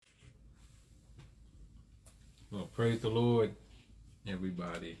Well, praise the Lord,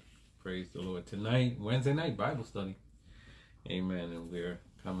 everybody. Praise the Lord. Tonight, Wednesday night Bible study. Amen. And we're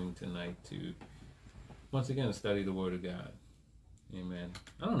coming tonight to, once again, study the Word of God. Amen.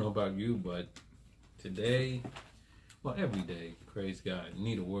 I don't know about you, but today, well, every day, praise God, you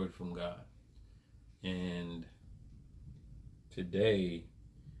need a word from God. And today,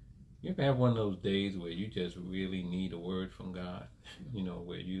 you ever have one of those days where you just really need a word from God?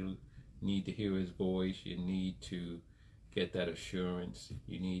 Where you need to hear His voice, you need to get that assurance,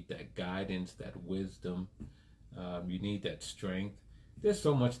 you need that guidance, that wisdom, you need that strength. There's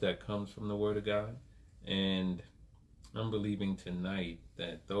so much that comes from the Word of God, and I'm believing tonight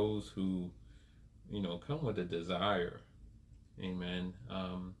that those who, come with a desire, amen,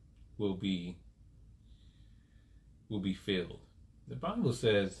 will be filled. The Bible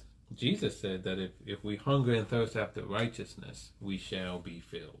says, Jesus said that if we hunger and thirst after righteousness, we shall be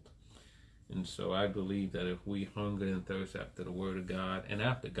filled. And so I believe that if we hunger and thirst after the Word of God and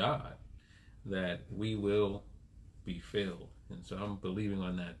after God, that we will be filled. And so I'm believing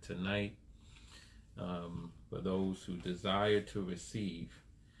on that tonight. For those who desire to receive,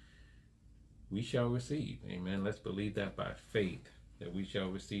 we shall receive. Amen. Let's believe that by faith, that we shall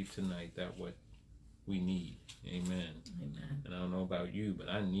receive tonight that what we need. Amen. Amen. And I don't know about you, but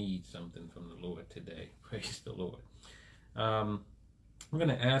I need something from the Lord today. Praise the Lord. I'm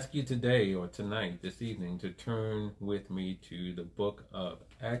going to ask you today or tonight, this evening, to turn with me to the book of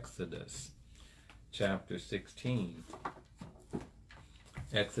Exodus, chapter 16.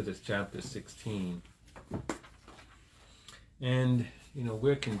 Exodus chapter 16. And,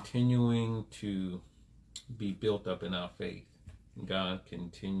 we're continuing to be built up in our faith. God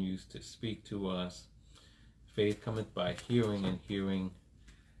continues to speak to us. Faith cometh by hearing, and hearing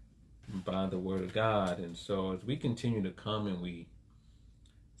by the Word of God. And so as we continue to come and we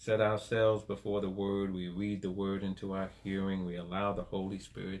set ourselves before the Word, we read the Word into our hearing, we allow the Holy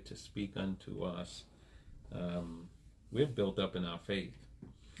Spirit to speak unto us, we're built up in our faith.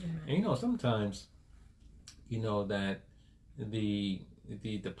 Amen. And sometimes, that the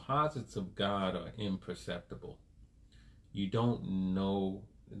deposits of God are imperceptible. You don't know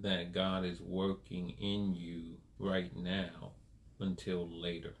that God is working in you right now until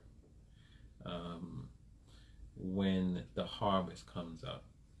later, when the harvest comes up.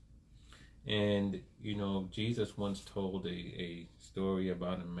 And, Jesus once told a story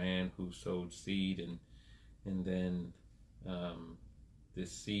about a man who sowed seed, and then the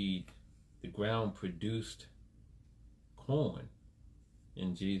seed, the ground produced corn.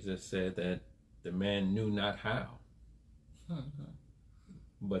 And Jesus said that the man knew not how,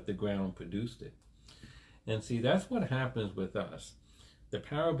 but the ground produced it. And see, that's what happens with us. The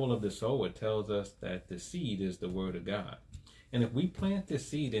parable of the sower tells us that the seed is the Word of God. And if we plant the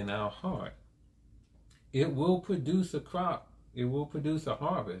seed in our heart, it will produce a crop. It will produce a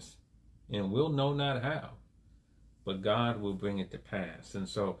harvest. And we'll know not how. But God will bring it to pass. And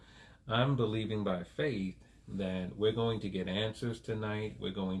so I'm believing by faith that we're going to get answers tonight.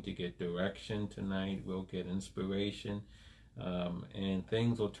 We're going to get direction tonight. We'll get inspiration. And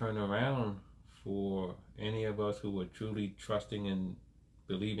things will turn around for any of us who are truly trusting and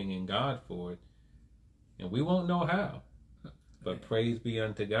believing in God for it. And we won't know how. But praise be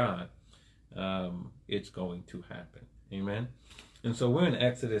unto God, it's going to happen. Amen. And so we're in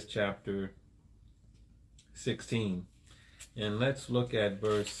Exodus chapter 16. And let's look at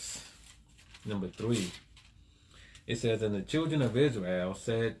verse number 3. It says, "And the children of Israel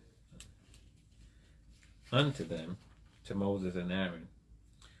said unto them," to Moses and Aaron,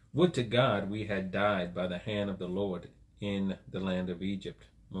 "Would to God we had died by the hand of the Lord in the land of Egypt,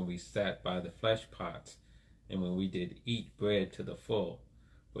 when we sat by the flesh pots, and when we did eat bread to the full.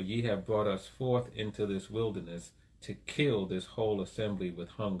 For ye have brought us forth into this wilderness to kill this whole assembly with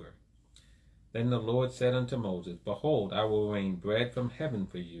hunger." Then the Lord said unto Moses, "Behold, I will rain bread from heaven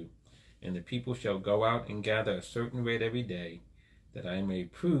for you, and the people shall go out and gather a certain rate every day, that I may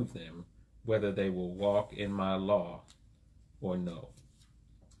prove them whether they will walk in my law or no."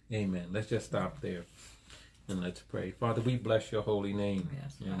 Amen. Let's just stop there and let's pray. Father, we bless your holy name.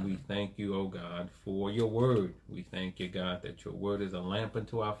 Yes, and we thank you, O God, for your word. We thank you, God, that your word is a lamp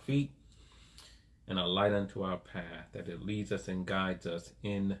unto our feet and a light unto our path, that it leads us and guides us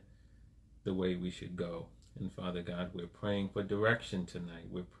in the way we should go. And Father God, we're praying for direction tonight.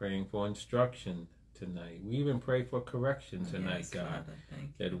 We're praying for instruction tonight. We even pray for correction tonight, Yes, God, Father, thank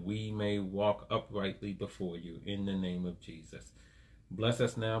you. that we may walk uprightly before you in the name of Jesus. Bless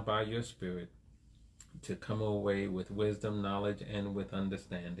us now by your Spirit to come away with wisdom, knowledge, and with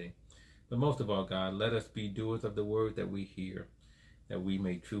understanding. But most of all, God, let us be doers of the word that we hear, that we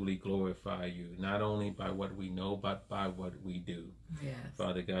may truly glorify you, not only by what we know, but by what we do. Yes.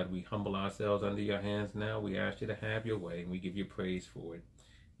 Father God, we humble ourselves under your hands now. We ask you to have your way, and we give you praise for it.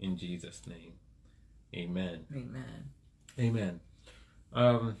 In Jesus' name, amen. Amen.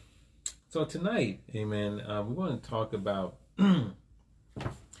 Amen. So tonight, amen, we want to talk about,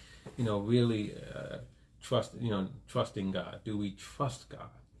 really trusting God. Do we trust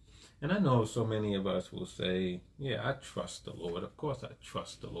God? And I know so many of us will say, yeah, I trust the Lord. Of course I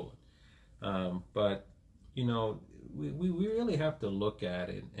trust the Lord. But, we really have to look at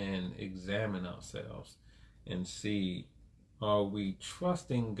it and examine ourselves and see, are we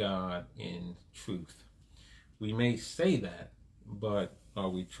trusting God in truth? We may say that, but are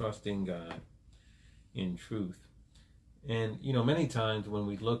we trusting God in truth? And, many times when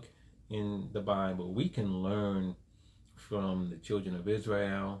we look in the Bible, we can learn from the children of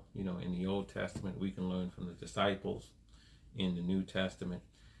Israel, in the Old Testament. We can learn from the disciples in the New Testament,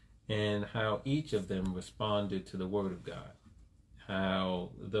 and how each of them responded to the Word of God.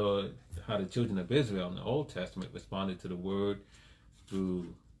 How the children of Israel in the Old Testament responded to the Word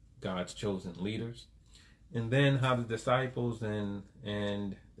through God's chosen leaders, and then how the disciples and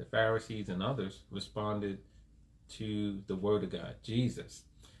the Pharisees and others responded to the Word of God, Jesus,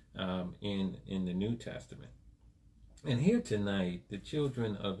 in the New Testament. And here tonight, the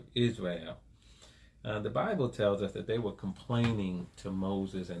children of Israel, the Bible tells us that they were complaining to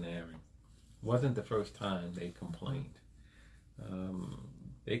Moses and Aaron. It wasn't the first time they complained.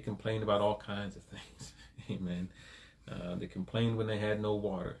 They complained about all kinds of things. Amen. They complained when they had no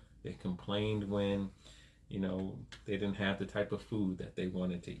water. They complained when, they didn't have the type of food that they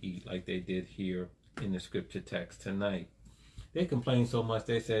wanted to eat, like they did here in the scripture text tonight. They complained so much,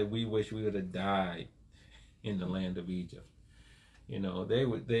 they said, we wish we would have died in the land of Egypt.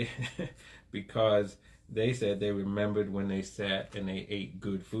 They because they said they remembered when they sat and they ate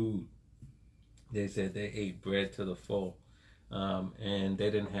good food. They said they ate bread to the full, and they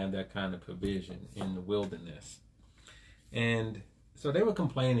didn't have that kind of provision in the wilderness. And so they were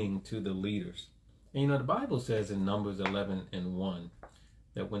complaining to the leaders. And the Bible says in Numbers 11:1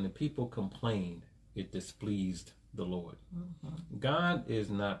 that when the people complained, it displeased the Lord. Mm-hmm. God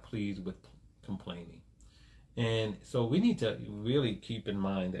is not pleased with complaining. And so we need to really keep in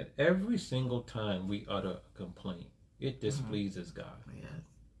mind that every single time we utter a complaint, it displeases God. Yes.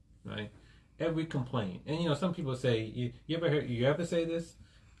 Right? Every complaint. And some people say, you ever say this?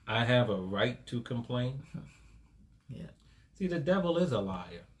 I have a right to complain. Yeah. See, the devil is a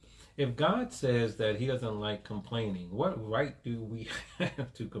liar. If God says that he doesn't like complaining, what right do we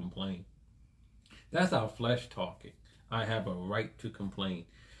have to complain? That's our flesh talking. I have a right to complain.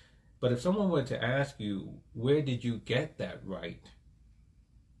 But if someone were to ask you, where did you get that right?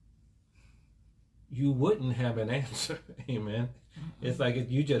 You wouldn't have an answer. Amen. Mm-hmm. It's like if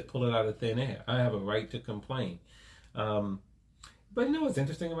you just pull it out of thin air. I have a right to complain. But what's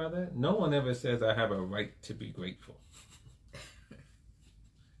interesting about that? No one ever says I have a right to be grateful.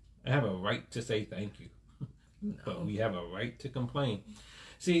 I have a right to say thank you. No. But we have a right to complain.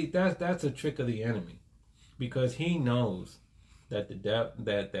 See, that's a trick of the enemy, because he knows that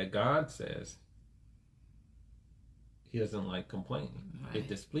that God says he doesn't like complaining. Right. It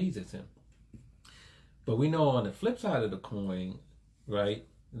displeases him. But we know on the flip side of the coin, right,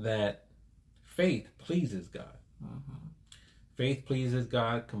 that faith pleases God. Mm-hmm. Faith pleases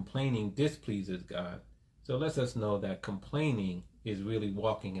God. Complaining displeases God. So it lets us know that complaining is really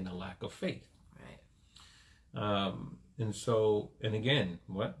walking in a lack of faith. Right. And again,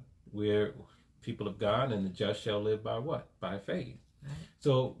 we're people of God, and the just shall live by what? By faith. Right.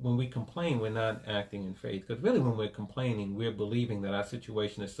 So when we complain, we're not acting in faith. Because really when we're complaining, we're believing that our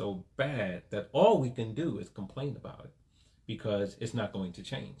situation is so bad that all we can do is complain about it, because it's not going to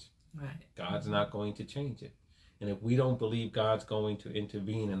change. Right. God's not going to change it. And if we don't believe God's going to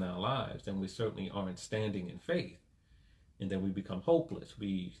intervene in our lives, then we certainly aren't standing in faith. And then we become hopeless.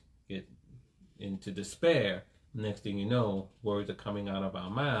 We get into despair. Next thing you know, words are coming out of our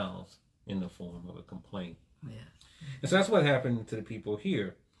mouths in the form of a complaint. Yeah. And so that's what happened to the people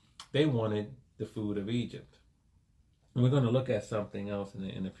here. They wanted the food of Egypt. And we're going to look at something else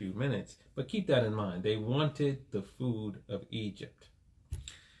in a few minutes, but keep that in mind. They wanted the food of Egypt.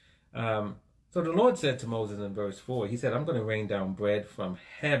 So the Lord said to Moses in verse 4, he said, I'm going to rain down bread from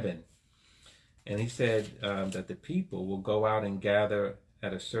heaven. And he said that the people will go out and gather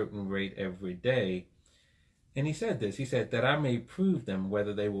at a certain rate every day. And he said this, he said, that I may prove them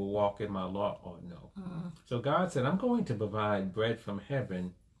whether they will walk in my law or no. So God said, I'm going to provide bread from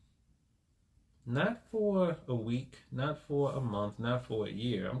heaven, not for a week, not for a month, not for a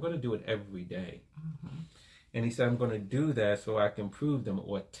year. I'm going to do it every day. And he said, I'm going to do that so I can prove them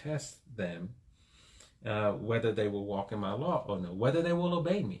or test them whether they will walk in my law or no, whether they will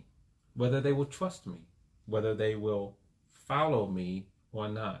obey me, whether they will trust me, whether they will follow me or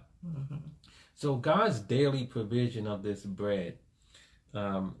not. Mm-hmm. So God's daily provision of this bread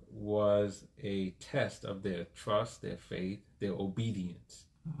was a test of their trust, their faith, their obedience.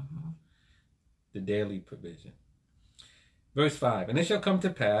 Mm-hmm. The daily provision. Verse 5, and it shall come to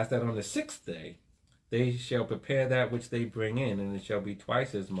pass that on the 6th day they shall prepare that which they bring in, and it shall be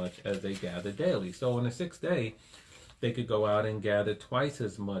twice as much as they gather daily. So on the 6th day, they could go out and gather twice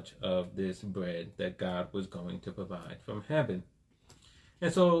as much of this bread that God was going to provide from heaven.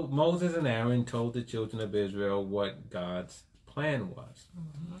 And so Moses and Aaron told the children of Israel what God's plan was.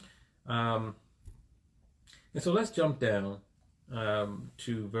 Mm-hmm. And so let's jump down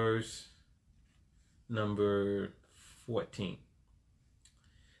to verse number 14.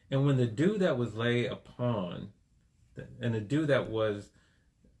 And when the dew that was lay upon, and when the dew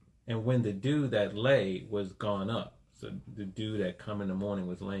that lay was gone up, so the dew that come in the morning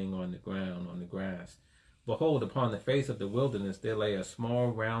was laying on the ground, on the grass, behold, upon the face of the wilderness there lay a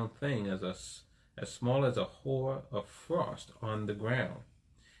small round thing as small as a hoar of frost on the ground.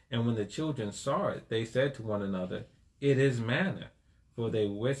 And when the children saw it, they said to one another, it is manna, for they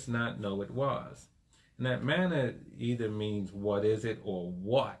wist not know it was. And that manna either means what is it or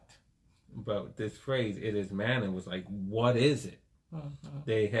what. But this phrase, it is manna, was like, what is it? Mm-hmm.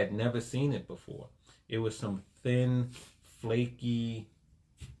 They had never seen it before. It was some thin, flaky,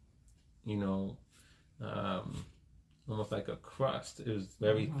 almost like a crust. It was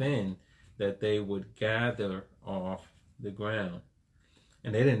very thin that they would gather off the ground.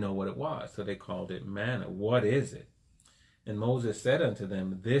 And they didn't know what it was, so they called it manna. What is it? And Moses said unto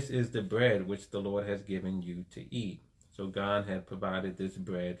them, this is the bread which the Lord has given you to eat. So God had provided this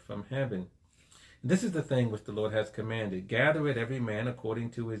bread from heaven. This is the thing which the Lord has commanded. Gather it every man according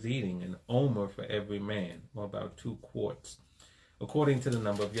to his eating, an omer for every man, or about 2 quarts, according to the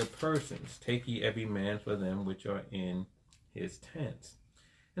number of your persons. Take ye every man for them which are in his tents.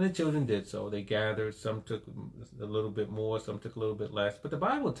 And the children did so. They gathered. Some took a little bit more, some took a little bit less. But the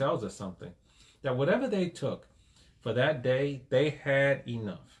Bible tells us something, that whatever they took for that day, they had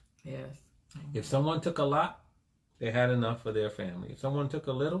enough. Yes. If someone took a lot, they had enough for their family. If someone took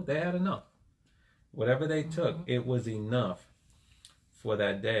a little, they had enough. Whatever they took, it was enough for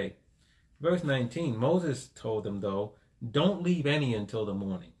that day. Verse 19, Moses told them, though, don't leave any until the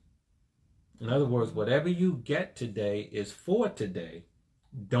morning. In other words, whatever you get today is for today.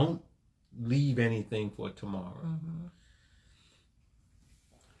 Don't leave anything for tomorrow. Mm-hmm.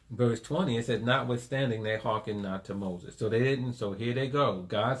 Verse 20, it said, notwithstanding, they hearkened not to Moses. So they didn't, so here they go.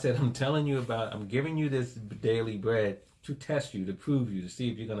 God said, I'm giving you this daily bread to test you, to prove you, to see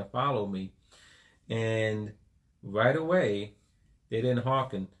if you're going to follow me. And right away, they didn't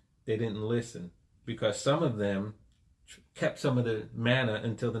hearken. They didn't listen, because some of them kept some of the manna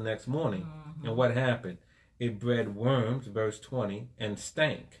until the next morning. Mm-hmm. And what happened? It bred worms, verse 20, and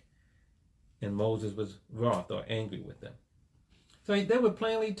stank. And Moses was wroth or angry with them. So they were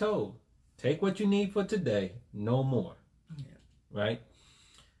plainly told, take what you need for today, no more. Yeah. Right?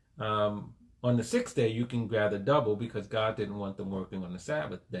 On the 6th day, you can gather double, because God didn't want them working on the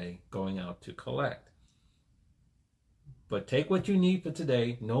Sabbath day, going out to collect. But take what you need for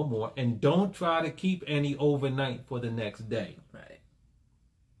today, no more, and don't try to keep any overnight for the next day. Right.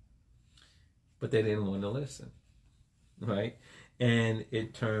 But they didn't want to listen. Right? And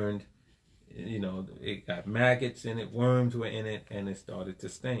it turned, it got maggots in it, worms were in it, and it started to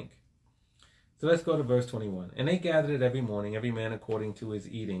stink. So let's go to verse 21. And they gathered it every morning, every man according to his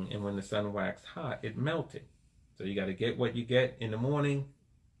eating, and when the sun waxed hot, it melted. So you got to get what you get in the morning,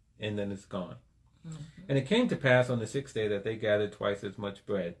 and then it's gone. Mm-hmm. And it came to pass on the 6th day that they gathered twice as much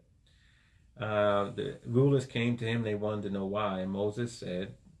bread. The rulers came to him, they wanted to know why. And Moses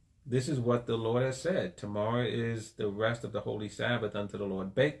said, this is what the Lord has said. Tomorrow is the rest of the holy Sabbath unto the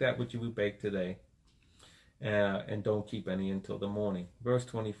Lord. Bake that which you will bake today, and don't keep any until the morning. Verse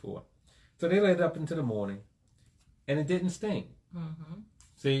 24. So they laid it up into the morning, and it didn't stink. Mm-hmm.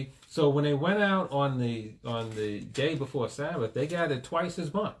 See, so when they went out on the day before Sabbath, they gathered twice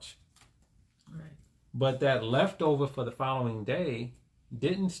as much. Right. But that leftover for the following day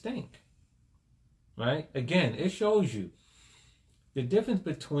didn't stink. Right? Again, it shows you the difference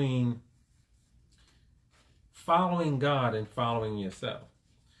between following God and following yourself.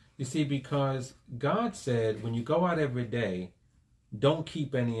 You see, because God said, when you go out every day, don't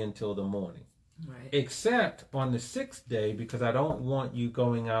keep any until the morning. Right. Except on the 6th day, because I don't want you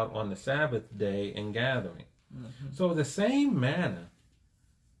going out on the Sabbath day and gathering. Mm-hmm. So the same manna,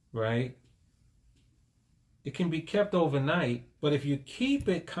 right, it can be kept overnight, but if you keep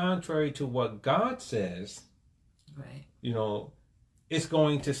it contrary to what God says, right, it's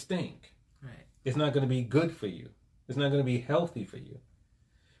going to stink. right, It's not going to be good for you. It's not going to be healthy for you.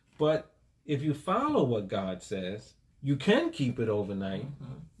 But if you follow what God says, you can keep it overnight,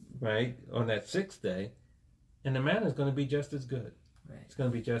 right, on that 6th day, and the manna is going to be just as good. right. It's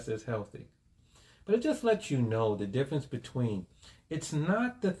going to be just as healthy. But it just lets you know the difference between, it's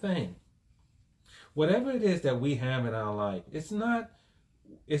not the thing. Whatever it is that we have in our life, it's not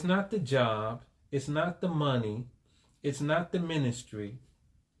the job, it's not the money, it's not the ministry,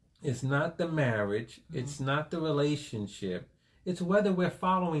 it's not the marriage, it's not the relationship. It's whether we're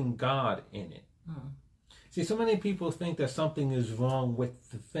following God in it. See, so many people think that something is wrong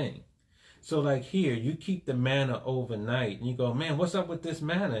with the thing. So like here, you keep the manna overnight and you go, man, what's up with this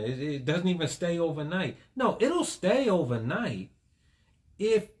manna? It doesn't even stay overnight. No, it'll stay overnight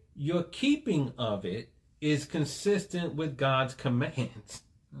if your keeping of it is consistent with God's commands.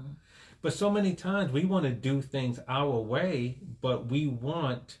 But so many times we want to do things our way, but we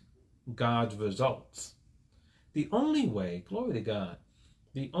want God's results. The only way, glory to God,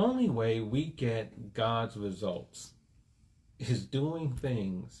 the only way we get God's results is doing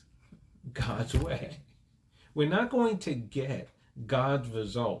things God's way. We're not going to get God's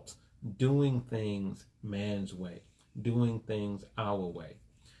results doing things man's way, doing things our way.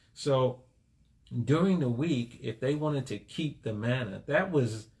 So during the week, if they wanted to keep the manna, that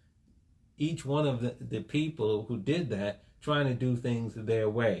was each one of the people who did that trying to do things their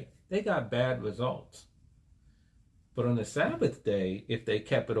way. They got bad results. But on the Sabbath day, if they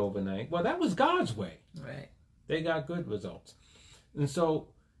kept it overnight, well, that was God's way. Right. They got good results. And so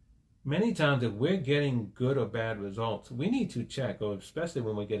many times if we're getting good or bad results, we need to check, or especially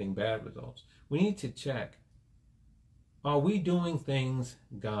when we're getting bad results, we need to check, are we doing things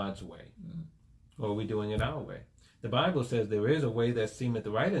God's way? Or are we doing it our way? The Bible says there is a way that seemeth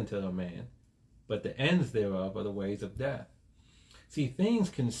right unto a man, but the ends thereof are the ways of death. See, things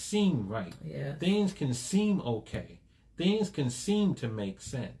can seem right. Yes. Things can seem okay. Things can seem to make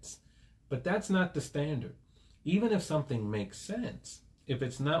sense. But that's not the standard. Even if something makes sense, if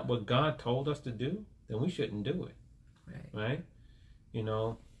it's not what God told us to do, then we shouldn't do it. Right?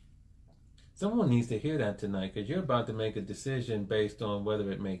 Someone needs to hear that tonight, because you're about to make a decision based on whether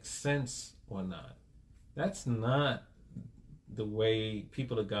it makes sense or not. That's not the way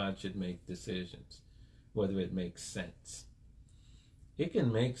people of God should make decisions, whether it makes sense. It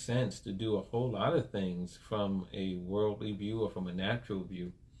can make sense to do a whole lot of things from a worldly view or from a natural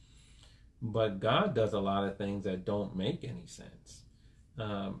view, but God does a lot of things that don't make any sense.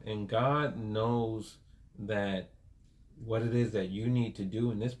 And God knows that what it is that you need to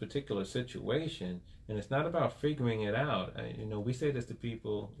do in this particular situation, and it's not about figuring it out. We say this to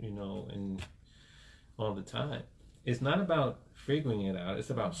people, and all the time. It's not about figuring it out. It's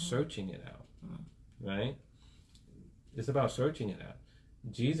about searching it out, right? It's about searching it out.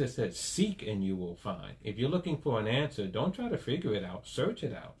 Jesus said, seek and you will find. If you're looking for an answer, don't try to figure it out. Search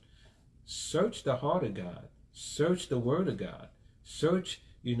it out. Search the heart of God. Search the word of God. Search,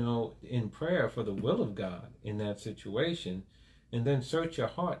 in prayer for the will of God in that situation. And then search your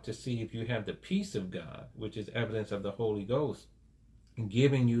heart to see if you have the peace of God, which is evidence of the Holy Ghost,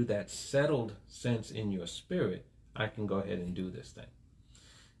 giving you that settled sense in your spirit. I can go ahead and do this thing.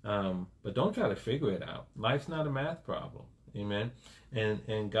 But don't try to figure it out. Life's not a math problem. Amen.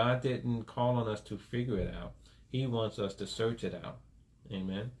 And God didn't call on us to figure it out. He wants us to search it out.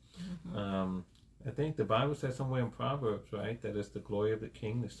 Amen. I think the Bible says somewhere in Proverbs, right, that it's the glory of the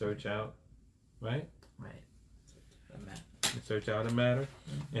king to search out, right? Right. To search out a matter.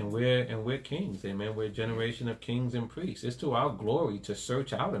 And we're kings. Amen. We're a generation of kings and priests. It's to our glory to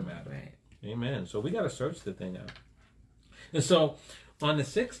search out a matter. Right. Amen. So we got to search the thing out. And so on the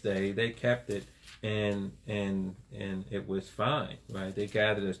 6th day, they kept it, and it was fine, right? They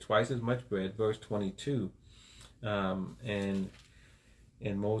gathered as twice as much bread, verse 22. And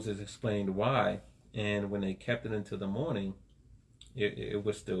Moses explained why. And when they kept it until the morning, it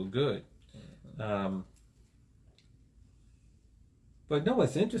was still good. But know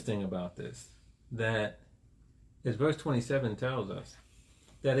what's interesting about this? That, as verse 27 tells us,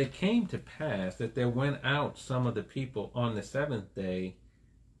 that it came to pass that there went out some of the people on the 7th day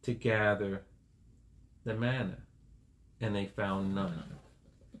to gather the manna, and they found none.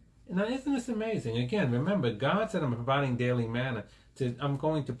 Now, isn't this amazing? Again, remember, God said, I'm providing daily manna. I'm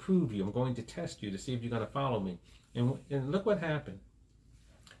going to prove you. I'm going to test you to see if you're going to follow me. And look what happened.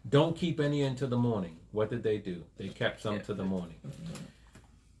 Don't keep any until the morning. What did they do? They kept some to the morning.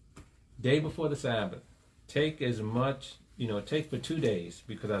 Day before the Sabbath, take as much take for 2 days,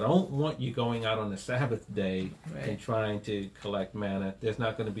 because I don't want you going out on the Sabbath day Right. and trying to collect manna. There's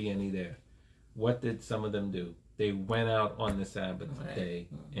not going to be any there. What did some of them do? They went out on the Sabbath Right. day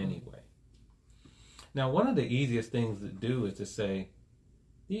anyway. Now, one of the easiest things to do is to say,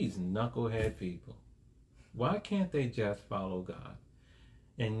 these knucklehead people, why can't they just follow God?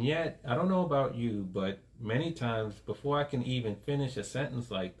 And yet, I don't know about you, but many times before I can even finish a sentence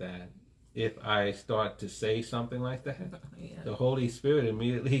like that, if I start to say something like that, Yeah. the Holy Spirit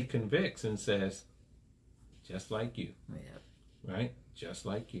immediately convicts and says, just like you, Yeah. right? Just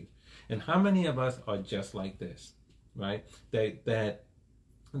like you. And how many of us are just like this, right? That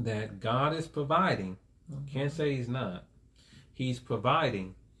God is providing. Can't say he's not. He's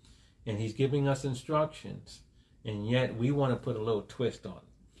providing, and he's giving us instructions, and yet we want to put a little twist on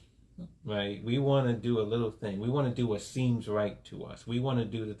it, right? We want to do a little thing. We want to do what seems right to us. We want to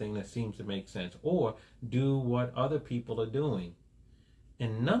do the thing that seems to make sense, or do what other people are doing.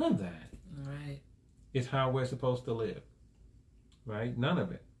 And none of that Right. is how we're supposed to live, right? None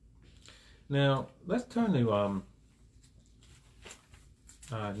of it. Now, let's turn to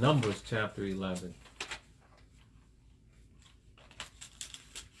Numbers chapter 11.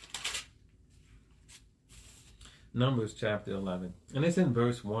 Numbers chapter 11. And it's in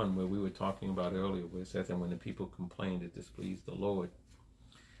verse 1 where we were talking about earlier, where it says, and when the people complained, it displeased the Lord.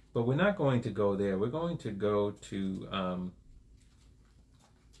 But we're not going to go there. We're going to go to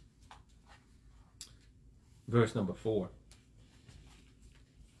verse number 4.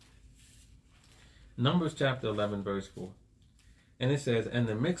 Numbers chapter 11, verse 4. And it says, and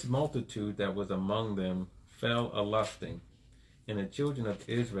the mixed multitude that was among them fell a-lusting, and the children of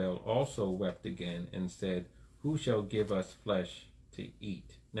Israel also wept again, and said, who shall give us flesh to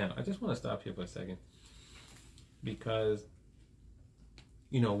eat? Now, I just want to stop here for a second, because,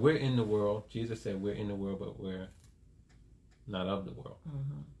 we're in the world. Jesus said we're in the world, but we're not of the world,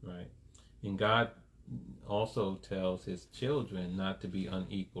 right? And God also tells his children not to be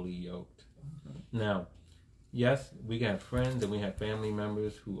unequally yoked. Now, yes, we got friends and we have family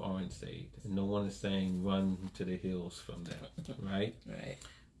members who aren't saved, and no one is saying run to the hills from them, right? Right.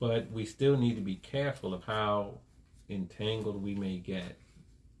 But we still need to be careful of how entangled we may get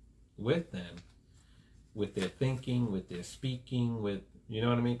with them, with their thinking, with their speaking, with, you know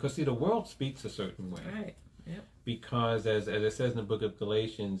what I mean? Because, see, the world speaks a certain way. Right. Yep. Because, as it says in the book of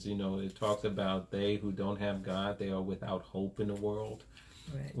Galatians, it talks about they who don't have God, they are without hope in the world.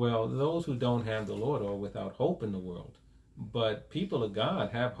 Right. Well, those who don't have the Lord are without hope in the world. But people of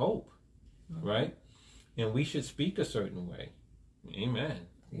God have hope, right? And we should speak a certain way. Amen.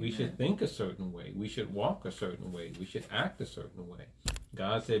 We should think a certain way. We should walk a certain way. We should act a certain way.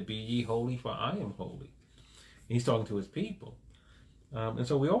 God said, be ye holy, for I am holy. He's talking to his people. And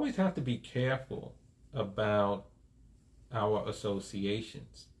so we always have to be careful about our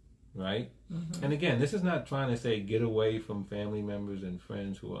associations, right? And again, this is not trying to say get away from family members and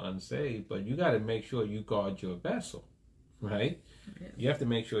friends who are unsaved, but you got to make sure you guard your vessel, right? Yeah. You have to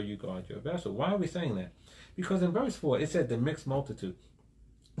make sure you guard your vessel. Why are we saying that? Because in verse 4, it said the mixed multitude.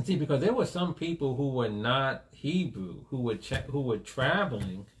 See, because there were some people who were not Hebrew, who were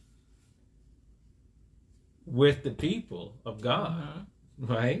traveling with the people of God,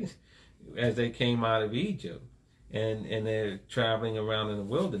 right? As they came out of Egypt, and they're traveling around in the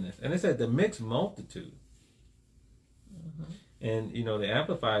wilderness. And it said the mixed multitude. And, the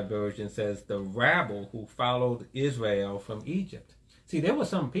Amplified Version says the rabble who followed Israel from Egypt. See, there were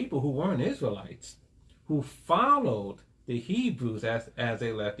some people who weren't Israelites who followed the Hebrews as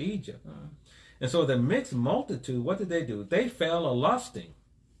they left Egypt. And so the mixed multitude, what did they do? They fell a-lusting.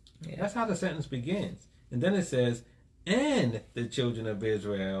 Yeah. That's how the sentence begins. And then it says, and the children of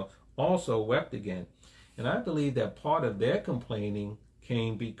Israel also wept again. And I believe that part of their complaining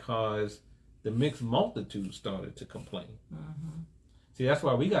came because the mixed multitude started to complain. See, that's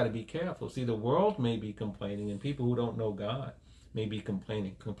why we got to be careful. See, the world may be complaining, and people who don't know God may be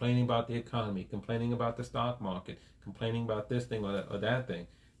complaining about the economy, complaining about the stock market, complaining about this thing or that thing.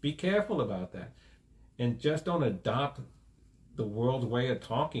 Be careful about that. And just don't adopt the world's way of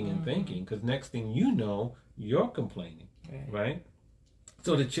talking and thinking, because next thing you know, you're complaining, right?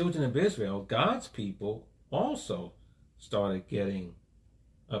 So the children of Israel, God's people, also started getting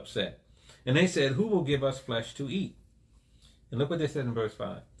upset. And they said, who will give us flesh to eat? And look what they said in verse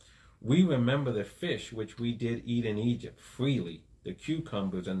 5. We remember the fish which we did eat in Egypt freely, the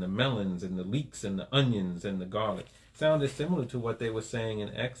cucumbers and the melons and the leeks and the onions and the garlic. Sounded similar to what they were saying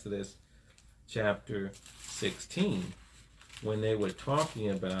in Exodus chapter 16, when they were talking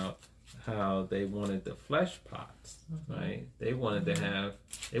about how they wanted the flesh pots, right? They wanted to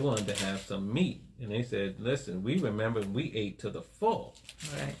have some meat, and they said, "Listen, we remember we ate to the full."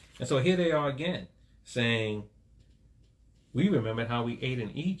 Right. And so here they are again, saying, "We remembered how we ate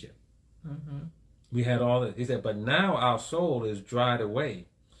in Egypt. We had all that." He said, "But now our soul is dried away.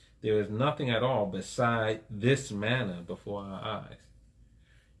 There is nothing at all beside this manna before our eyes."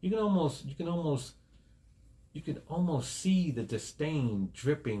 You can almost see the disdain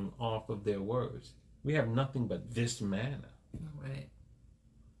dripping off of their words. We have nothing but this manna. Right.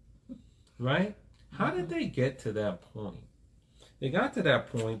 Right? How did they get to that point? They got to that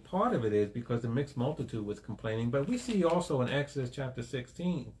point, part of it is because the mixed multitude was complaining, but we see also in Exodus chapter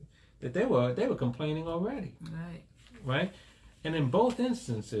 16 that they were complaining already. Right. Right? And in both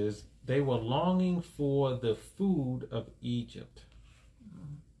instances, they were longing for the food of Egypt.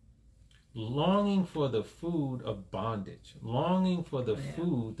 Longing for the food of bondage, longing for the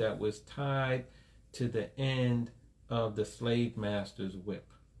food that was tied to the end of the slave master's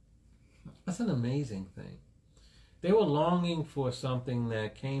whip. That's an amazing thing. They were longing for something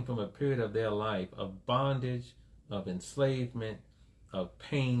that came from a period of their life of bondage, of enslavement, of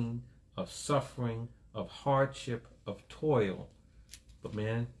pain, of suffering, of hardship, of toil. But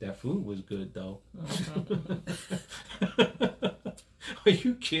man, that food was good though. Are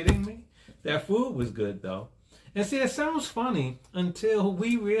you kidding me? That food was good though. And see, it sounds funny until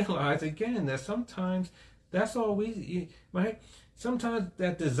we realize again that sometimes that's all we eat, right? Sometimes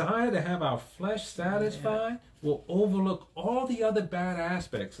that desire to have our flesh satisfied will overlook all the other bad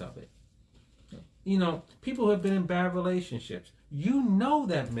aspects of it. You know, people who have been in bad relationships, you know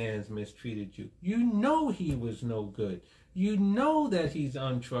that man's mistreated you. You know he was no good. You know that he's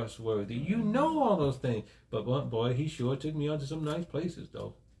untrustworthy. You know all those things. But boy, he sure took me out to some nice places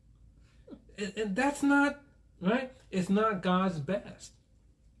though. And that's not, right? It's not God's best,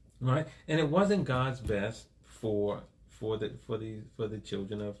 right? And it wasn't God's best for the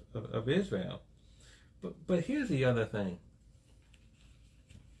children of Israel. But here's the other thing.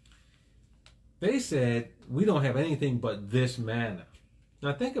 They said, we don't have anything but this manna.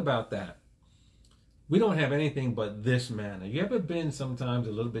 Now think about that. We don't have anything but this manna. You ever been sometimes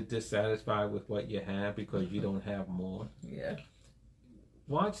a little bit dissatisfied with what you have because you don't have more? Yeah.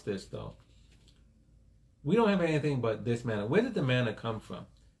 Watch this though. We don't have anything but this manna. Where did the manna come from?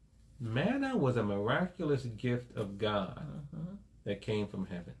 Manna was a miraculous gift of God that came from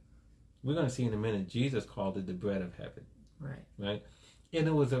heaven. We're going to see in a minute. Jesus called it the bread of heaven. Right. Right. And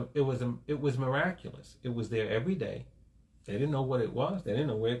it was miraculous. It was there every day. They didn't know what it was. They didn't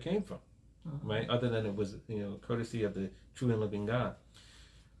know where it came from. Right. Other than it was, courtesy of the true and living God.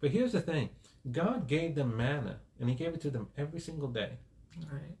 But here's the thing. God gave them manna, and He gave it to them every single day.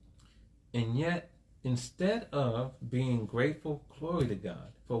 Right. And yet, instead of being grateful, glory to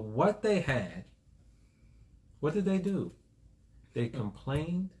God, for what they had, what did they do? They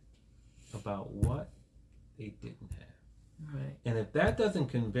complained about what they didn't have. Right. And if that doesn't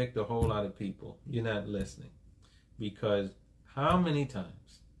convict a whole lot of people, you're not listening. Because how many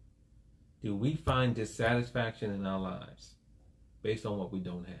times do we find dissatisfaction in our lives based on what we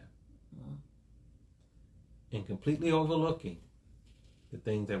don't have? And completely overlooking the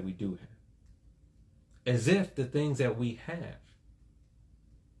things that we do have. As if the things that we have,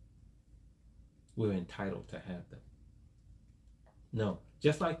 we're entitled to have them. No,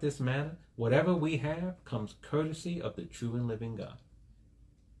 just like this manna, whatever we have comes courtesy of the true and living God.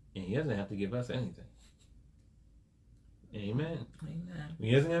 And He doesn't have to give us anything. Amen. Amen.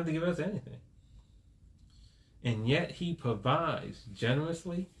 He doesn't have to give us anything. And yet He provides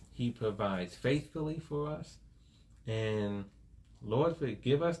generously. He provides faithfully for us. And Lord,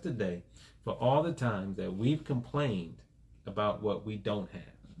 forgive us today for all the times that we've complained about what we don't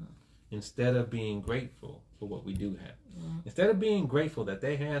have, instead of being grateful for what we do have. Instead of being grateful that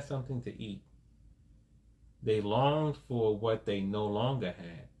they had something to eat, they longed for what they no longer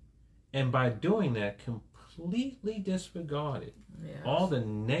had. And by doing that, completely disregarded all the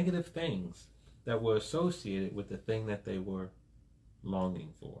negative things that were associated with the thing that they were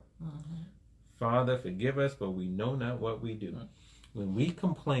longing for. Father, forgive us, for we know not what we do. When we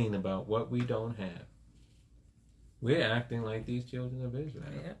complain about what we don't have, we're acting like these children of Israel.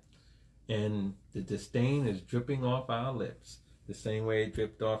 Yeah. And the disdain is dripping off our lips the same way it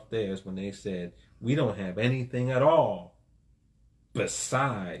dripped off theirs when they said, we don't have anything at all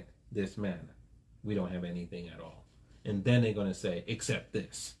beside this manna. We don't have anything at all. And then they're going to say, except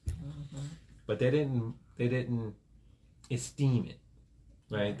this. But they didn't esteem it,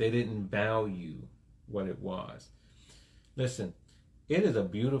 right? They didn't value what it was. Listen, it is a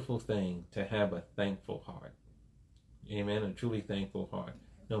beautiful thing to have a thankful heart. Amen. A truly thankful heart.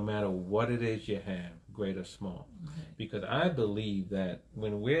 no matter what it is you have, great or small. Right. Because I believe that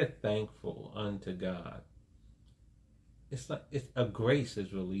when we're thankful unto God, it's a grace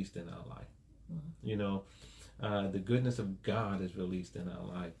is released in our life. You know, the goodness of God is released in our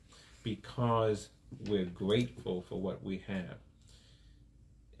life because we're grateful for what we have.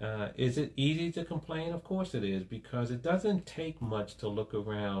 Is it easy to complain? Of course it is, because it doesn't take much to look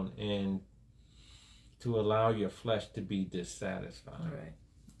around and to allow your flesh to be dissatisfied. Right.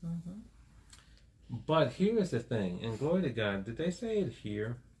 Mm-hmm. But here is the thing, and glory to God, did they say it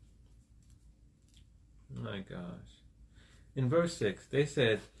here? My gosh. In verse 6, they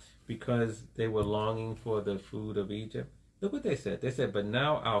said, because they were longing for the food of Egypt. Look what they said. They said, but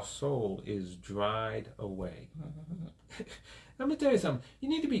now our soul is dried away. Let me tell you something. You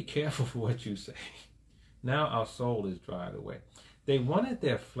need to be careful for what you say. Now our soul is dried away. They wanted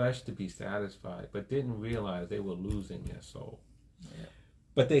their flesh to be satisfied, but didn't realize they were losing their soul. Yeah.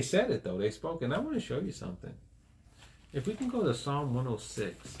 But they said it, though. They spoke. And I want to show you something. If we can go to Psalm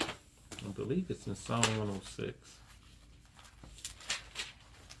 106. I believe it's in Psalm 106.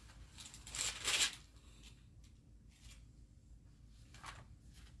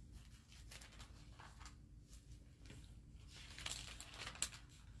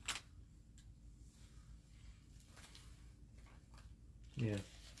 Yeah.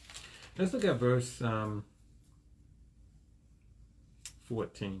 Let's look at verse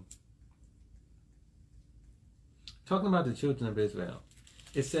 14. Talking about the children of Israel.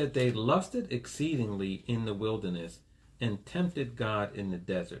 It said they lusted exceedingly in the wilderness and tempted God in the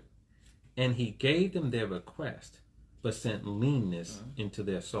desert. And he gave them their request, but sent leanness into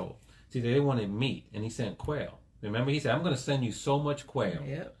their soul. See, they wanted meat, and he sent quail. Remember, he said, I'm going to send you so much quail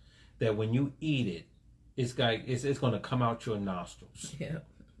Yep. that when you eat it, it's going to come out your nostrils. Yep.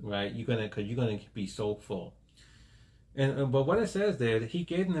 Right? Because you're gonna be so full. But what it says there, he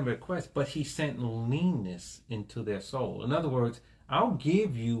gave them the request, but he sent leanness into their soul. In other words, I'll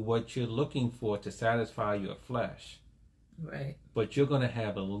give you what you're looking for to satisfy your flesh. Right. But you're going to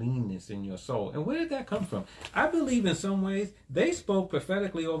have a leanness in your soul. And where did that come from? I believe in some ways they spoke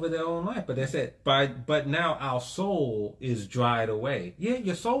prophetically over their own life, but they said, but now our soul is dried away. Yeah,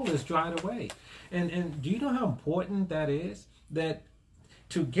 your soul is dried away. And do you know how important that is? That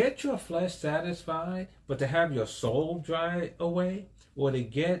to get your flesh satisfied, but to have your soul dried away, or to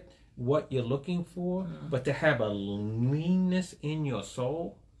get what you're looking for, but to have a leanness in your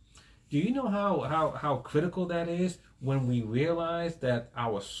soul. Do you know how critical that is when we realize that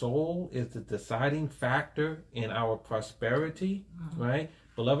our soul is the deciding factor in our prosperity, right?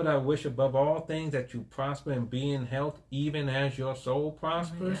 Beloved, I wish above all things that you prosper and be in health, even as your soul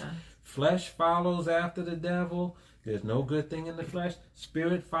prospers. Yeah. Flesh follows after the devil. There's no good thing in the flesh.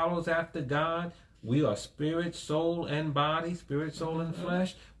 Spirit follows after God. We are spirit, soul, and body, spirit, soul, and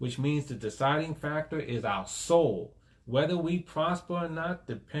flesh, which means the deciding factor is our soul. Whether we prosper or not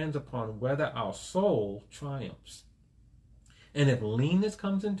depends upon whether our soul triumphs. And if leanness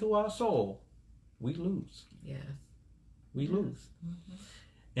comes into our soul, we lose. Yes. We lose.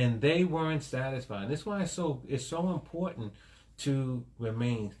 And they weren't satisfied. That's why it's so important to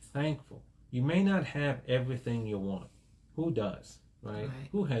remain thankful. You may not have everything you want. Who does? Right?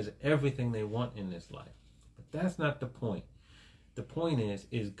 Who has everything they want in this life? But that's not the point. The point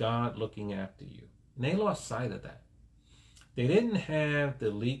is God looking after you? And they lost sight of that. They didn't have the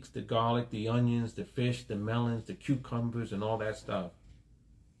leeks, the garlic, the onions, the fish, the melons, the cucumbers, and all that stuff.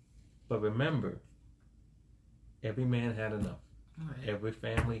 But remember, every man had enough. Right. Every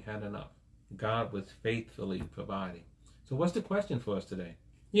family had enough. God was faithfully providing. So what's the question for us today?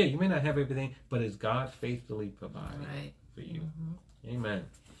 Yeah, you may not have everything, but is God faithfully providing for you? Amen.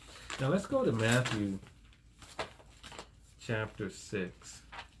 Now let's go to Matthew chapter 6.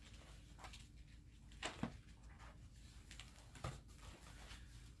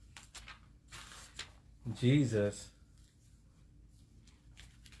 Jesus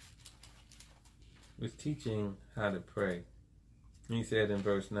was teaching how to pray. He said in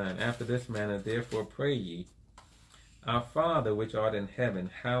verse 9, after this manner, therefore pray ye, our Father which art in heaven,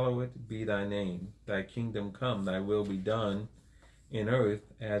 hallowed be thy name. Thy kingdom come, thy will be done in earth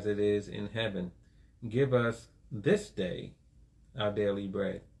as it is in heaven. Give us this day our daily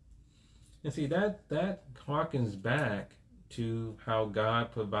bread. And see, that harkens back to how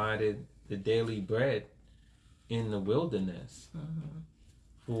God provided the daily bread in the wilderness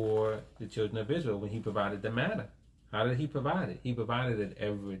for the children of Israel when he provided the manna. How did he provide it? He provided it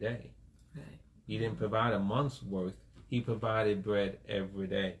every day. Right. He didn't provide a month's worth. He provided bread every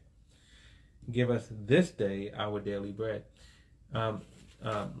day. Give us this day our daily bread.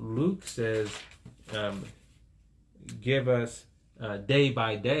 Luke says, give us day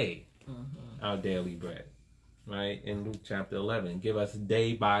by day our daily bread, right? In Luke chapter 11, give us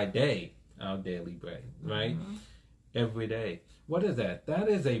day by day our daily bread, right? Every day. What is that? That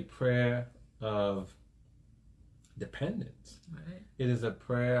is a prayer of dependence. Right. It is a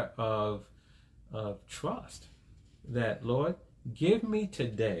prayer of trust that, Lord, give me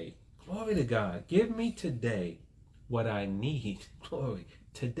today, glory to God, give me today what I need, glory,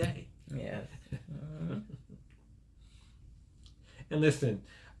 today. Yes. And listen,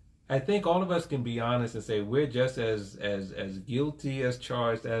 I think all of us can be honest and say we're just as guilty as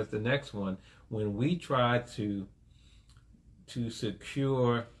charged as the next one when we try to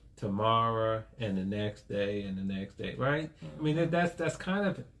secure tomorrow and the next day and the next day, right? I mean, that's kind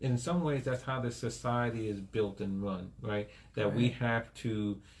of, in some ways, that's how the society is built and run, right? That we have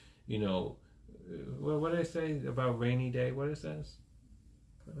to, you know, what do they say about rainy day? What it says?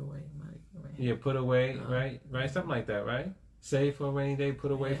 Put away money. Yeah, put away, right? Something like that, right? Save for a rainy day,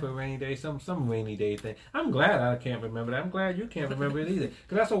 put away for a rainy day, some rainy day thing. I'm glad I can't remember that. I'm glad you can't remember it either,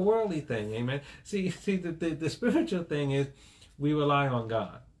 because that's a worldly thing, amen. See, the spiritual thing is we rely on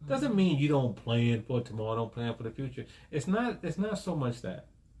God. Doesn't mean you don't plan for tomorrow, don't plan for the future. It's not so much that,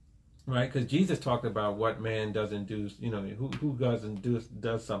 right? Because Jesus talked about what man doesn't do. You know, who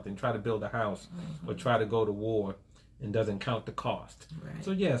does something, try to build a house or try to go to war and doesn't count the cost. Right.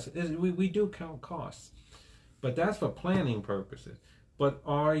 So yes, we do count costs. But that's for planning purposes. But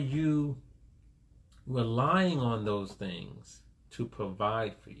are you relying on those things to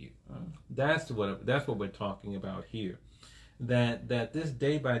provide for you? That's what we're talking about here. That this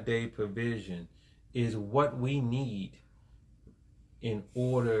day by day provision is what we need in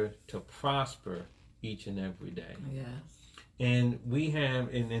order to prosper each and every day. Yes. And we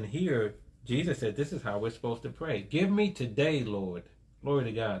have, and here Jesus said, this is how we're supposed to pray. Give me today, Lord. Glory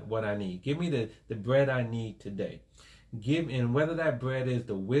to God, what I need. Give me the bread I need today. And whether that bread is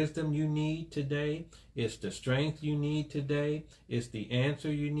the wisdom you need today, it's the strength you need today, it's the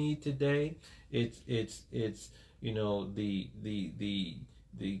answer you need today, it's you know, the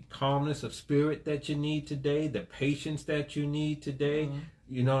calmness of spirit that you need today, the patience that you need today,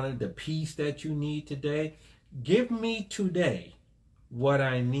 you know, the peace that you need today. Give me today what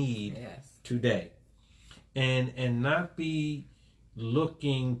I need today. And not be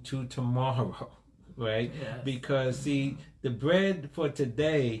looking to tomorrow, right? Yes. Because see, the bread for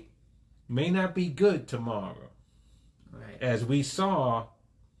today may not be good tomorrow. Right. As we saw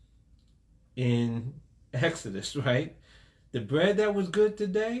in Exodus, right? The bread that was good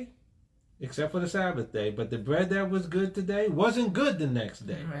today, except for the Sabbath day, but the bread that was good today wasn't good the next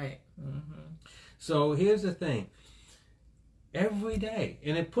day. Right. So here's the thing. Every day,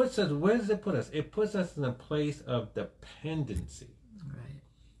 and it puts us, where does it put us? It puts us in a place of dependency. Right.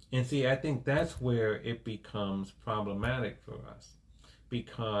 And see, I think that's where it becomes problematic for us,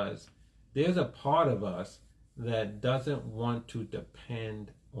 because there's a part of us that doesn't want to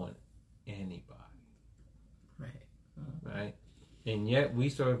depend on anybody. Right. Right? And yet we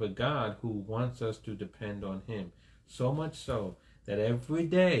serve a God who wants us to depend on him. So much so that every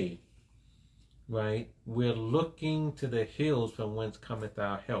day, right, we're looking to the hills from whence cometh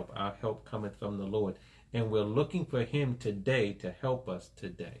our help. Our help cometh from the Lord. And we're looking for him today to help us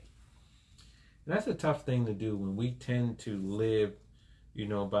today. And that's a tough thing to do when we tend to live, you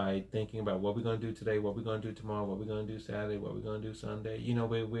know, by thinking about what we're going to do today, what we're going to do tomorrow, what we're going to do Saturday, what we're going to do Sunday. You know,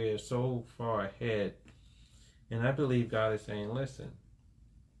 we're so far ahead. And I believe God is saying, listen,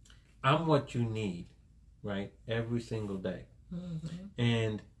 I'm what you need, right, every single day.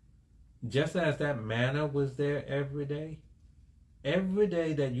 And just as that manna was there every day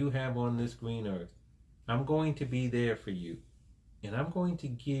that you have on this green earth, I'm going to be there for you. And I'm going to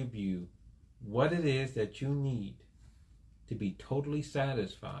give you what it is that you need to be totally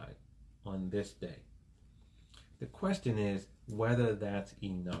satisfied on this day. The question is whether that's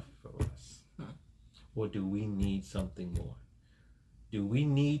enough for us. Or do we need something more? Do we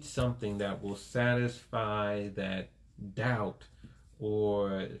need something that will satisfy that doubt,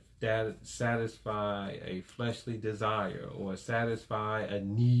 or that satisfy a fleshly desire, or satisfy a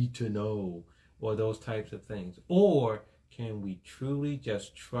need to know, or those types of things? Or can we truly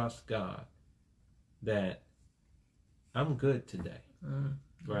just trust God that I'm good today,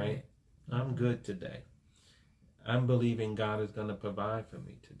 right? I'm good today. I'm believing God is going to provide for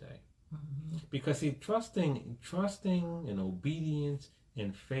me today. Because see, trusting and obedience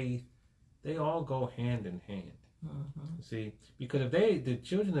and faith, they all go hand in hand. See, because if the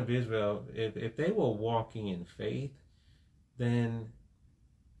children of Israel, if they were walking in faith, then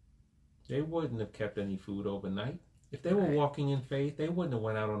they wouldn't have kept any food overnight. If they were walking in faith, they wouldn't have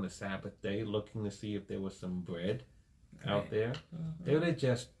went out on the Sabbath day looking to see if there was some bread. out there. They would have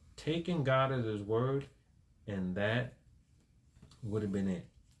just taken God at His word, and that would have been it.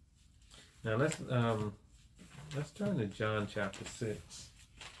 Now let's turn to John chapter 6.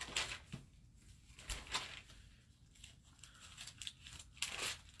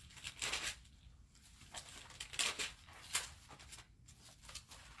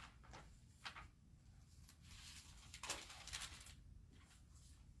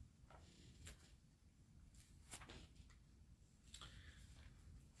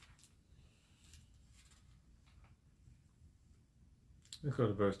 Let's go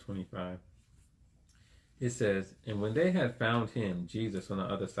to verse 25. It says, "And when they had found him, Jesus, on the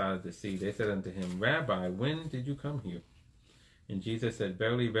other side of the sea, they said unto him, Rabbi, when did you come here? And Jesus said,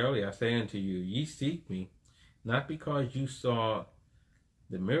 Verily, verily, I say unto you, ye seek me, not because you saw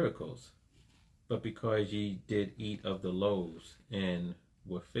the miracles, but because ye did eat of the loaves and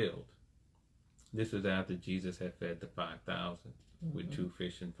were filled." This was after Jesus had fed the 5,000 with 2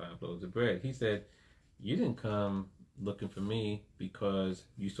 fish and 5 loaves of bread. He said, you didn't come looking for me because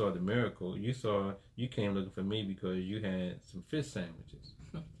you saw the miracle. You came looking for me because you had some fish sandwiches.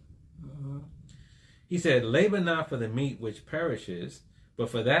 He said, labor not for the meat which perishes, but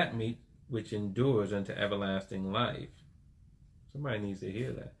for that meat which endures unto everlasting life. Somebody needs to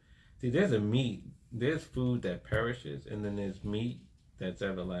hear that. See, there's food that perishes, and then there's meat that's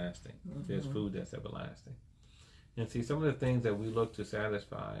everlasting. There's food that's everlasting. And see, some of the things that we look to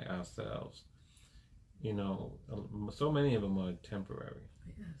satisfy ourselves, so many of them are temporary.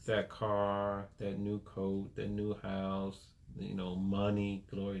 Yes. That car, that new coat, that new house, money,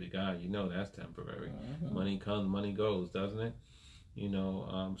 glory to God, that's temporary. Money comes, money goes, doesn't it?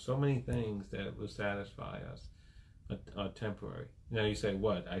 So many things that will satisfy us are temporary. Now you say,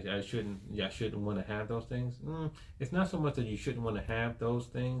 what? I shouldn't want to have those things? It's not so much that you shouldn't want to have those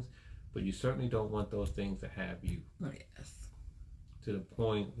things, but you certainly don't want those things to have you. Oh, yes. To the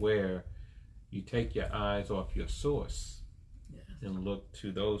point where you take your eyes off your source, yes, and look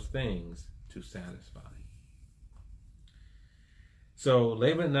to those things to satisfy. So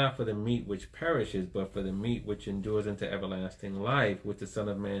labor not for the meat which perishes, but for the meat which endures unto everlasting life, which the Son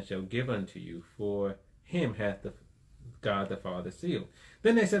of Man shall give unto you. For him hath God the Father sealed.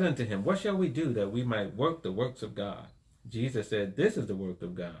 Then they said unto him, What shall we do that we might work the works of God? Jesus said, This is the work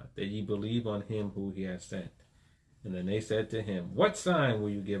of God, that ye believe on him who he hath sent. And then they said to him, What sign will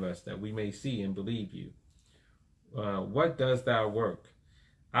you give us that we may see and believe you? What does thou work?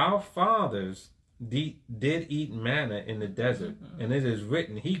 Our fathers did eat manna in the desert, and it is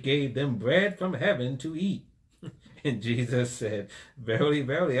written, He gave them bread from heaven to eat. And Jesus said, Verily,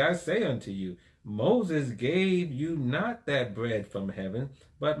 verily, I say unto you, Moses gave you not that bread from heaven,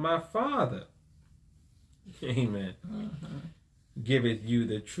 but my Father, amen, giveth you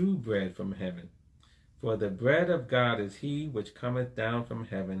the true bread from heaven. For the bread of God is he which cometh down from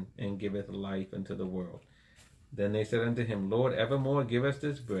heaven and giveth life unto the world. Then they said unto him, Lord, evermore give us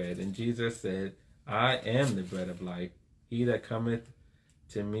this bread. And Jesus said, I am the bread of life. He that cometh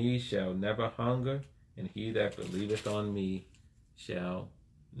to me shall never hunger, and he that believeth on me shall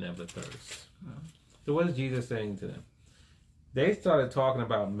never thirst. So what is Jesus saying to them? They started talking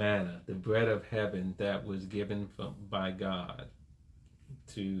about manna, the bread of heaven that was given by God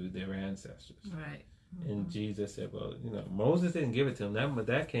to their ancestors. Right. And Jesus said, well, Moses didn't give it to him, but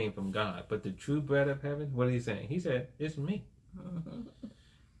that came from God. But the true bread of heaven, what are you saying? He said, it's me.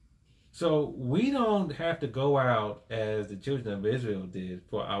 So we don't have to go out as the children of Israel did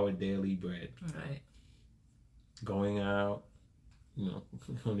for our daily bread. Right. Going out,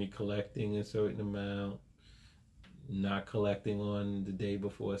 only collecting a certain amount, not collecting on the day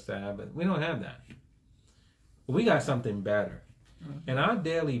before Sabbath. We don't have that. We got something better. And our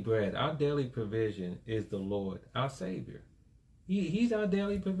daily bread, our daily provision is the Lord, our Savior. He's our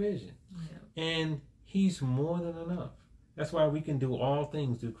daily provision. Yeah. And he's more than enough. That's why we can do all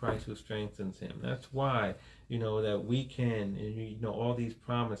things through Christ who strengthens him. That's why, that we can, and all these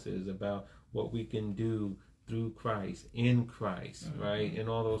promises about what we can do through Christ, in Christ, right? And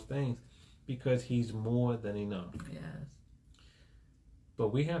all those things, because he's more than enough. Yes. But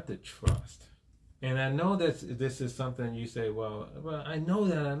we have to trust. And I know that this is something you say, well, I know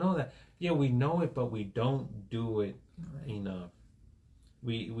that. Yeah, we know it, but we don't do it enough.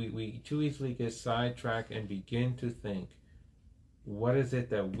 We too easily get sidetracked and begin to think, what is it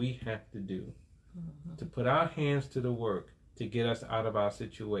that we have to do to put our hands to the work to get us out of our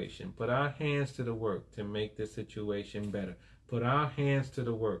situation, put our hands to the work to make the situation better, put our hands to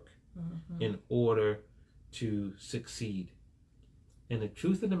the work in order to succeed. And the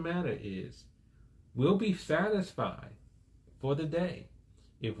truth of the matter is, we'll be satisfied for the day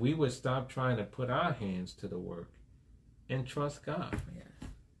if we would stop trying to put our hands to the work and trust God. Yeah.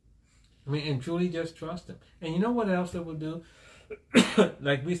 I mean, and truly just trust Him. And you know what else it will do?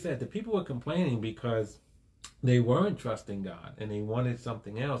 Like we said, the people were complaining because they weren't trusting God and they wanted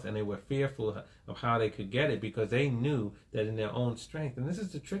something else, and they were fearful of how they could get it because they knew that in their own strength, and this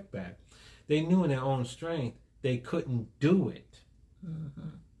is the trick bag, they knew in their own strength they couldn't do it. Mm-hmm.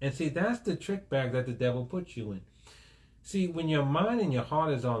 And see, that's the trick bag that the devil puts you in. See, when your mind and your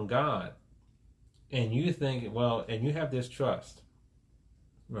heart is on God, and you think, well, and you have this trust,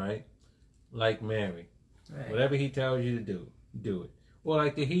 right? Like Mary. Right. Whatever He tells you to do, do it. Or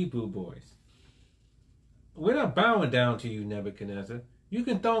like the Hebrew boys. We're not bowing down to you, Nebuchadnezzar. You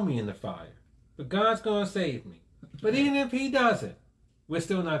can throw me in the fire, but God's going to save me. But even if He doesn't, we're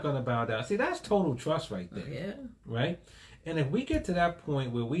still not going to bow down. See, that's total trust right there. Yeah. Right? And if we get to that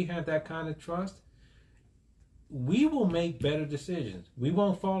point where we have that kind of trust, we will make better decisions. We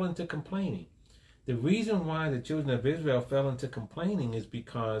won't fall into complaining. The reason why the children of Israel fell into complaining is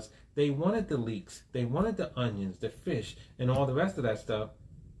because they wanted the leeks, they wanted the onions, the fish, and all the rest of that stuff,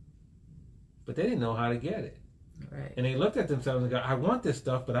 but they didn't know how to get it. Right. And they looked at themselves and go, I want this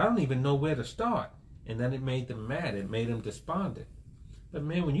stuff, but I don't even know where to start. And then it made them mad. It made them despondent. But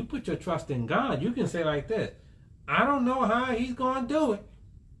man, when you put your trust in God, you can say like this, I don't know how He's going to do it,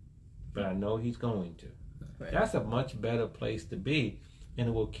 but I know He's going to. Right. That's a much better place to be, and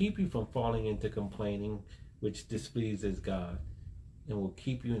it will keep you from falling into complaining, which displeases God, and will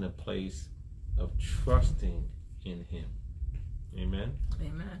keep you in a place of trusting in Him. Amen?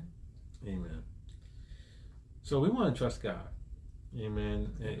 Amen. Amen. So we want to trust God.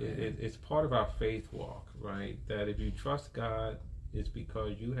 Amen. It's part of our faith walk, right? That if you trust God, it's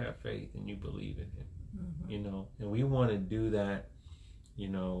because you have faith and you believe in Him. Mm-hmm. You know, and we want to do that, you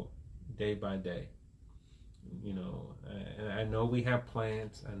know, day by day. You know, and I know we have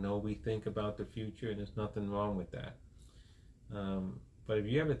plans. I know we think about the future, and there's nothing wrong with that. But if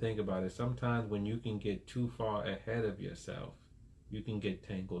you ever think about it, sometimes when you can get too far ahead of yourself, you can get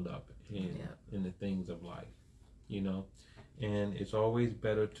tangled up in the things of life, you know. And it's always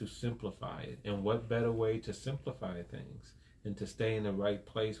better to simplify it. And what better way to simplify things than to stay in the right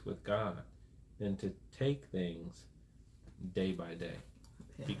place with God, than to take things day by day.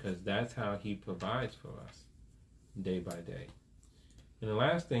 Yeah. Because that's how He provides for us, day by day. And the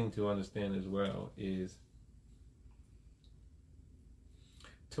last thing to understand as well is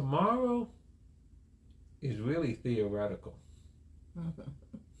tomorrow is really theoretical.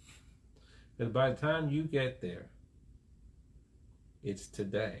 But by the time you get there, it's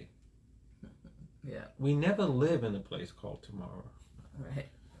today. Yeah. We never live in a place called tomorrow. Right.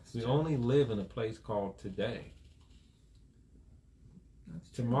 We only live in a place called today. That's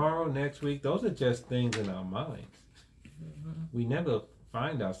true. Tomorrow, next week, those are just things in our minds. Mm-hmm. We never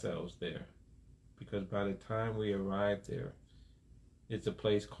find ourselves there, because by the time we arrive there, it's a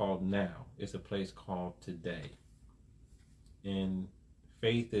place called now. It's a place called today. And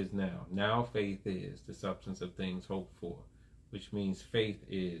faith is now. Now faith is the substance of things hoped for, which means faith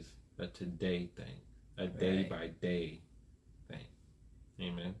is a today thing, a day by day thing.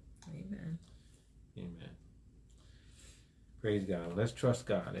 Amen. Amen. Amen. Praise God. Let's trust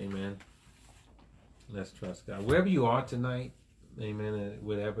God. Amen. Let's trust God. Wherever you are tonight, amen, and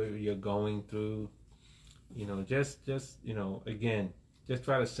whatever you're going through, you know, just you know, again, just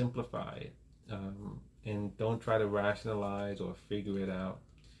try to simplify it. And don't try to rationalize or figure it out.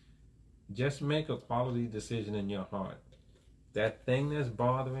 Just make a quality decision in your heart. That thing that's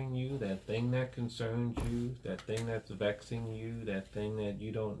bothering you, that thing that concerns you, that thing that's vexing you, that thing that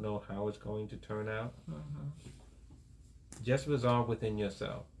you don't know how it's going to turn out, just resolve within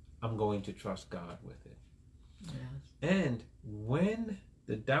yourself, I'm going to trust God with it. Yes. And when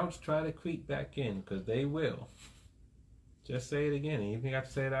the doubts try to creep back in, because they will, just say it again. And you have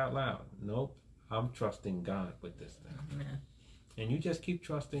to say it out loud. Nope, I'm trusting God with this thing. Amen. And you just keep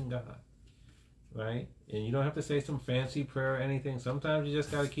trusting God, right? And you don't have to say some fancy prayer or anything. Sometimes you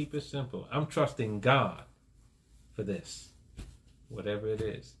just got to keep it simple. I'm trusting God for this, whatever it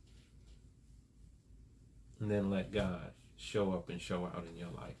is. And then let God show up and show out in your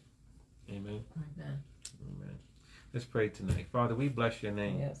life. Amen. Amen. Amen. Let's pray tonight. Father, we bless your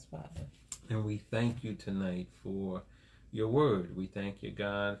name. Yes, Father. And we thank you tonight for your word. We thank you,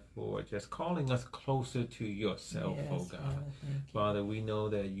 God, for just calling us closer to yourself, Yes, oh God. Father, thank you. Father, we know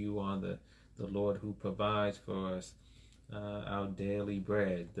that you are the Lord who provides for us our daily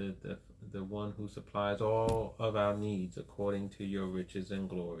bread, the one who supplies all of our needs according to your riches and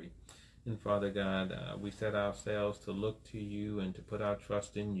glory. And Father God, we set ourselves to look to you and to put our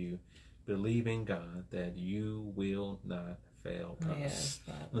trust in you, believing, God, that you will not fail us. Yes,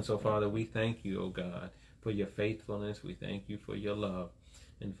 Father. And so, Father, we thank you, oh God, for your faithfulness. We thank you for your love.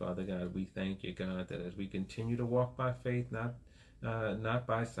 And Father God, we thank you, God, that as we continue to walk by faith, not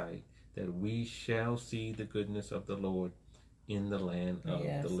by sight, that we shall see the goodness of the Lord in the land of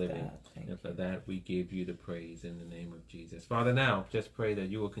Yes, the living. God, And for that, we give you the praise in the name of Jesus. Father, now, just pray that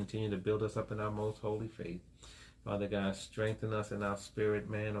you will continue to build us up in our most holy faith. Father God, strengthen us in our spirit,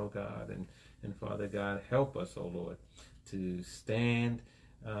 man, oh God. And Father God, help us, oh Lord, to stand,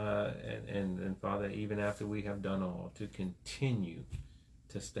 and Father, even after we have done all, to continue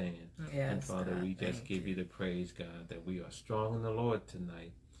to stand. Yes, and Father, God, we just give you the praise, God, that we are strong in the Lord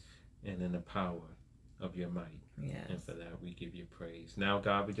tonight and in the power of your might. Yes. And for that, we give you praise. Now,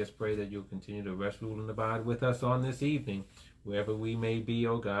 God, we just pray that you'll continue to rest, rule, and abide with us on this evening. Wherever we may be,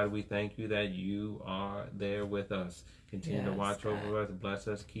 oh God, we thank you that you are there with us. Continue to watch over us, bless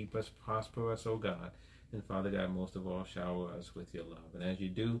us, keep us, prosper us, oh God. And Father God, most of all, shower us with your love. And as you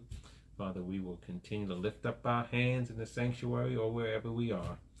do, Father, we will continue to lift up our hands in the sanctuary or wherever we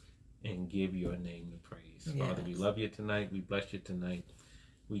are and give your name the praise. Yes. Father, we love you tonight. We bless you tonight.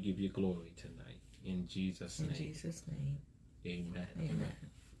 We give you glory tonight. In Jesus' name. In Jesus' name. Amen. Amen.